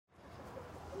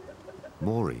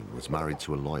Maureen was married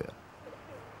to a lawyer.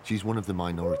 She's one of the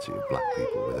minority of black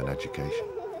people with an education.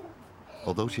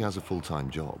 Although she has a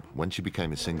full-time job, when she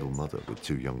became a single mother with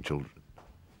 2 young children,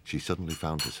 she suddenly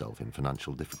found herself in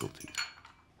financial difficulties.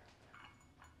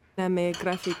 I'm a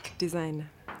graphic designer,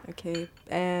 okay?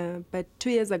 But 2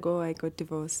 years ago, I got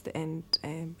divorced, and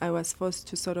I was forced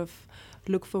to sort of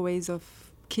look for ways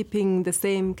of keeping the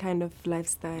same kind of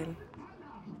lifestyle.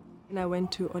 And I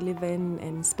went to Oliven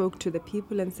and spoke to the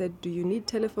people and said, do you need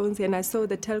telephones? And I saw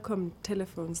the Telkom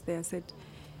telephones there. I said,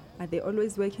 are they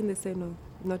always working? They said, no,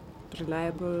 not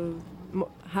reliable.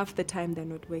 Half the time they're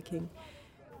not working.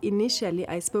 Initially,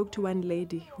 I spoke to one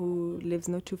lady who lives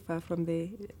not too far from there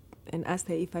and asked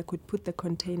her if I could put the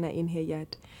container in her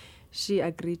yard. She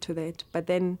agreed to that. But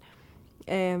then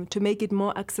to make it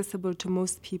more accessible to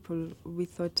most people, we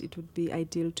thought it would be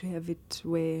ideal to have it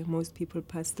where most people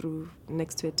pass through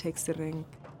next to a taxi rank.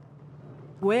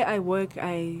 Where I work,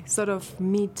 I sort of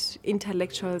meet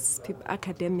intellectuals,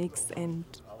 academics, and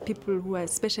people who are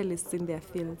specialists in their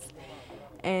fields.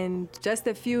 And just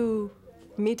a few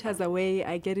meters away,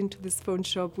 I get into this phone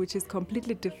shop, which is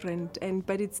completely different.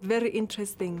 But it's very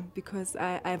interesting because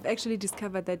I've actually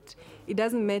discovered that it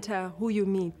doesn't matter who you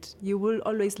meet. You will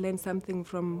always learn something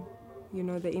from,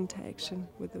 the interaction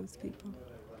with those people.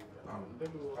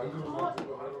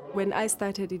 When I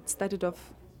started, it started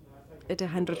off at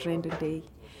 100 Rand a day.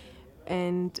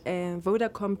 And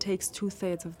Vodacom takes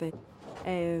 2/3 of that.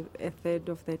 A third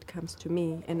of that comes to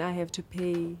me, and I have to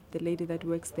pay the lady that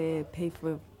works there, pay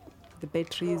for the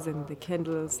batteries and the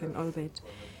candles and all that.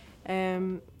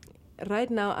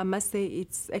 Right now, I must say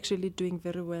it's actually doing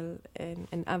very well,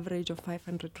 an average of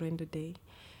 500 Rand a day,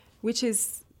 which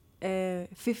is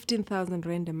 15,000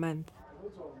 Rand a month.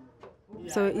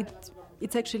 So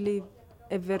it's actually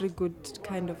a very good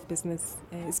kind of business,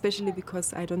 especially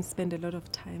because I don't spend a lot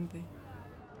of time there.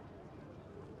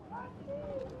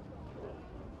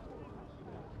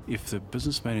 If the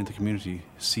businessman in the community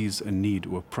sees a need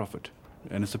or a profit,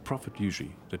 and it's a profit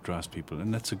usually that drives people,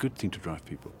 and that's a good thing to drive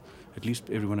people. At least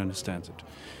everyone understands it.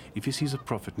 If he sees a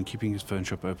profit in keeping his phone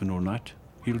shop open all night,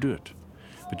 he'll do it.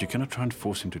 But you cannot try and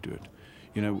force him to do it.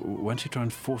 Once you try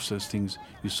and force those things,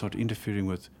 you start interfering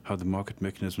with how the market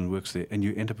mechanism works there, and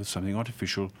you end up with something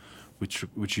artificial,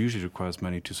 which usually requires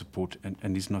money to support,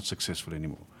 and is not successful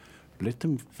anymore. Let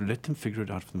them figure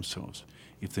it out for themselves.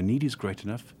 If the need is great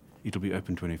enough, it'll be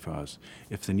open 24 hours.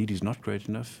 If the need is not great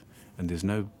enough, and there's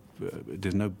no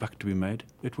buck to be made,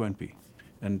 it won't be.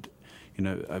 And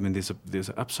there's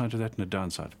an upside to that and a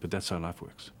downside, but that's how life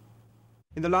works.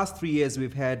 In the last 3 years,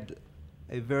 we've had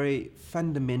a very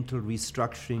fundamental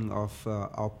restructuring of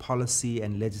our policy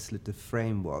and legislative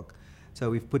framework.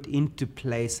 So we've put into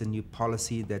place a new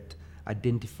policy that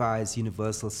identifies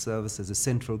universal service as a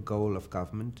central goal of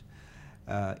government,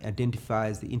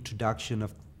 identifies the introduction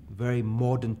of very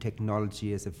modern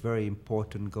technology as a very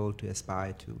important goal to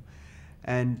aspire to,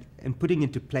 and putting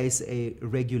into place a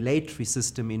regulatory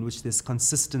system in which there's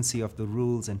consistency of the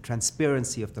rules and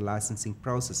transparency of the licensing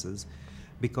processes,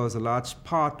 because a large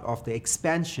part of the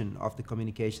expansion of the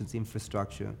communications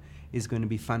infrastructure is going to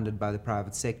be funded by the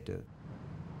private sector.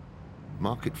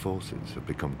 Market forces have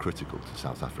become critical to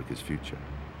South Africa's future,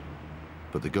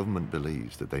 but the government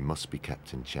believes that they must be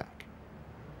kept in check.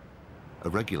 A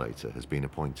regulator has been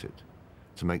appointed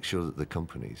to make sure that the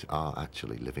companies are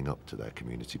actually living up to their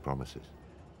community promises.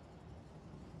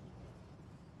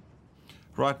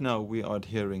 Right now, we are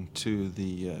adhering to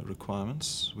the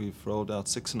requirements. We've rolled out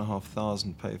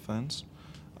 6,500 payphones.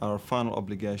 Our final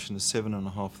obligation is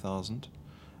 7,500,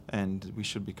 and we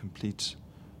should be complete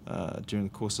during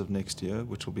the course of next year,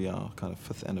 which will be our kind of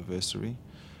 5th anniversary.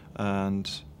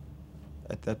 And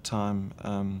at that time,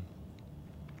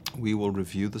 we will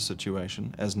review the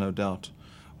situation, as no doubt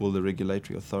will the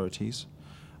regulatory authorities.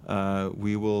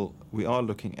 We are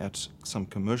looking at some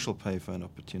commercial payphone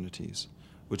opportunities,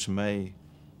 which may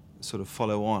sort of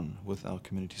follow on with our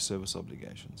community service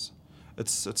obligations.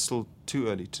 It's still too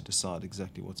early to decide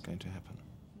exactly what's going to happen.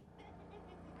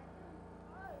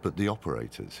 But the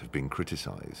operators have been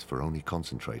criticised for only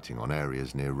concentrating on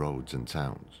areas near roads and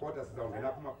towns.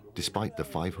 Despite the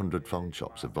 500 phone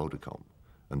shops of Vodacom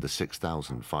and the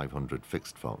 6,500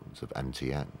 fixed phones of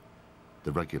MTN,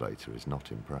 the regulator is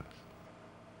not impressed.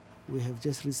 We have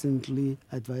just recently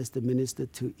advised the minister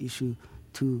to issue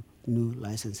 2 new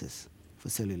licenses for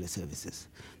cellular services,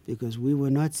 because we were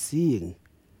not seeing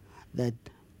that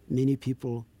many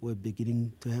people were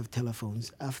beginning to have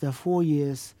telephones after 4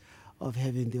 years of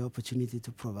having the opportunity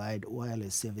to provide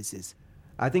wireless services.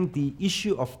 I think the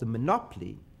issue of the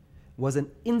monopoly was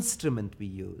an instrument we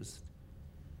used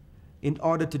in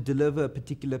order to deliver a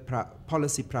particular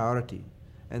policy priority.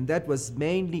 And that was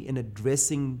mainly in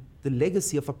addressing the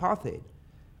legacy of apartheid,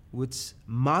 which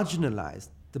marginalized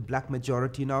the black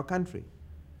majority in our country.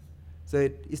 So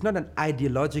it's not an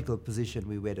ideological position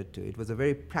we wedded to. It was a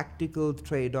very practical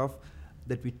trade-off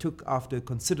that we took after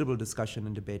considerable discussion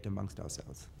and debate amongst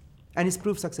ourselves. And it's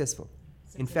proved successful.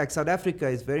 In fact, South Africa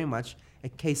is very much a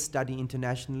case study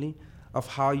internationally of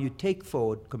how you take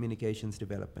forward communications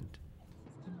development.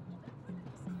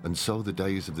 And so the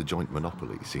days of the joint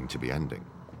monopoly seem to be ending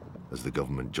as the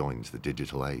government joins the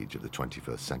digital age of the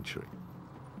 21st century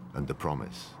and the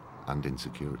promise and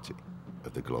insecurity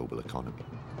of the global economy.